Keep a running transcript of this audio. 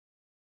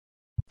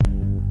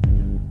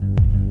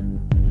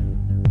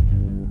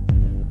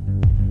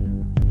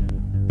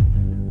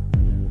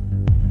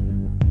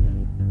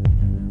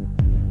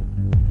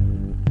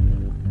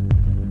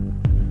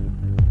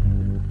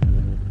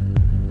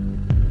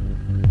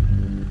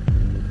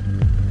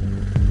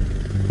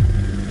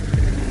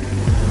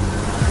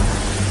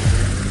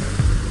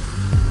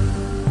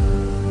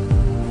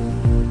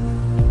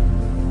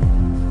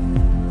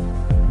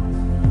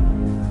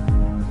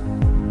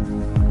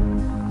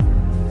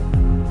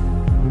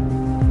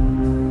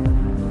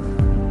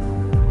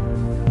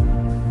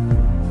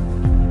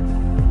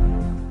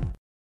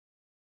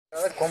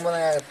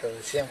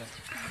Siam.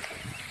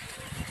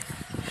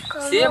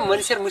 Siam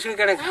manusia musuh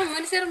kadang.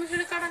 Manusia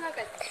musuh kadang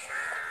kan.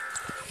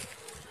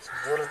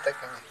 Bolu tak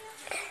kan.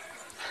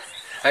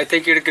 I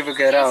think it could be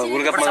kera.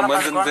 Ulga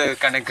manzun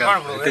kadang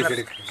kan.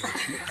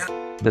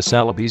 The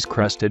Celebes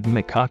crested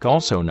macaque,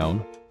 also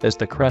known as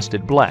the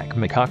crested black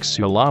macaque,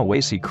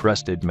 Sulawesi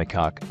crested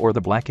macaque, or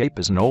the black ape,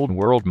 is an old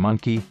world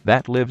monkey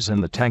that lives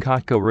in the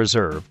Tangkako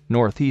Reserve,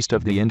 northeast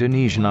of the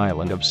Indonesian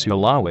island of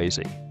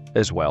Sulawesi,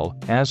 as well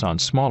as on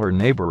smaller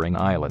neighboring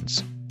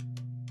islands.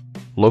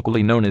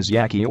 Locally known as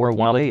yaki or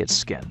wale, its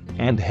skin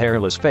and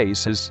hairless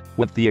face is,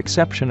 with the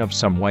exception of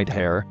some white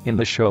hair in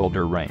the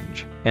shoulder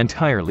range,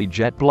 entirely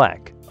jet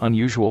black.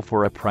 Unusual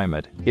for a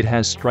primate, it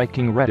has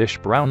striking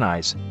reddish-brown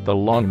eyes, the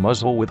long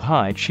muzzle with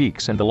high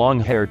cheeks, and the long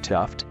hair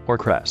tuft, or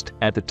crest,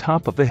 at the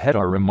top of the head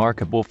are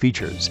remarkable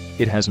features.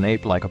 It has an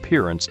ape-like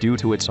appearance due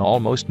to its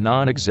almost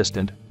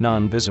non-existent,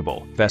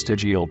 non-visible,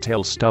 vestigial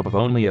tail stub of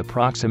only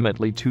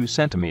approximately 2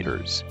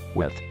 centimeters,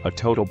 with a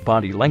total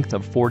body length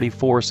of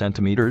 44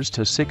 centimeters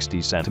to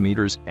 60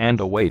 centimeters, and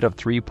a weight of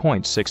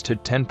 3.6 to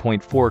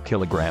 10.4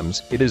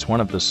 kilograms. It is one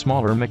of the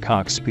smaller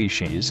macaque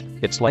species.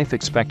 Its life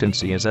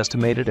expectancy is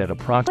estimated at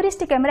approximately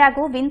tourist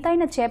కెమెరాకు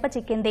వింతైన చేప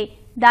చిక్కింది.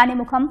 దాని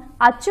ముఖం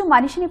అచ్చు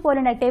మనిషిని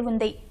పోలినట్టే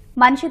ఉంది.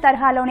 మనిషి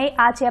తరహాలోనే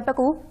ఆ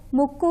చేపకు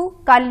ముక్కు,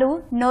 కళ్ళు,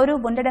 నోరు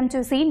ఉండడం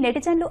చూసి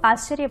నెటిజన్లు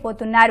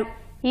ఆశ్చర్యపోతున్నారు.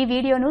 ఈ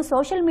వీడియోను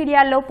సోషల్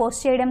మీడియాలో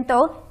పోస్ట్ చేయడంతో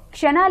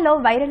క్షణాల్లో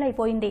వైరల్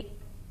అయిపోయింది.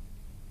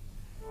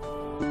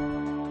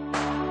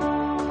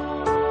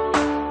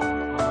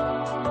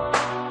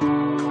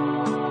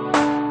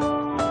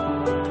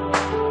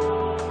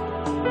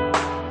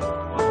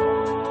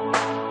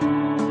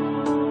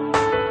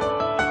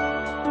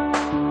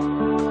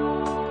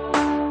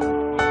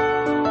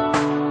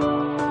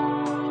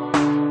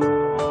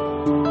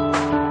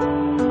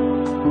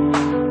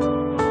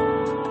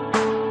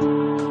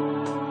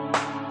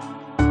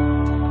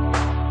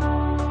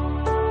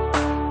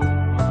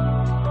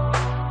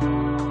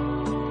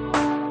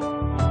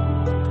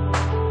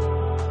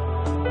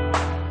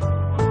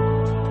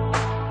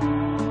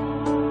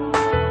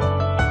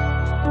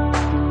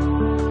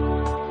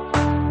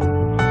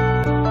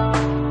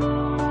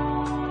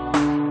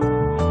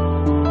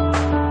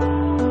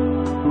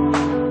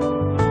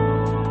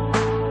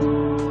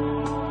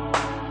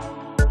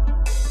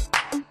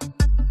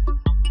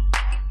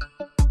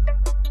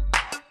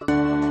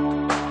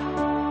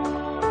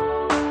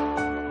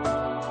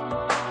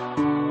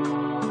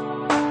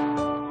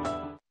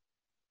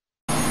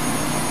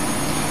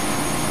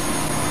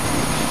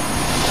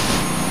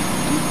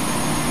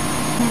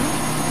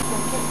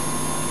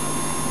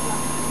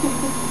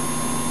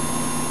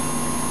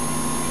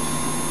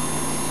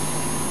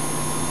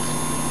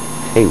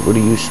 Hey, what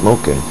are you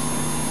smoking?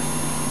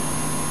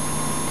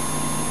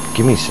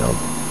 Give me some.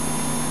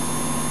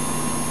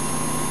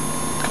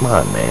 Come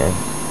on,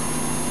 man.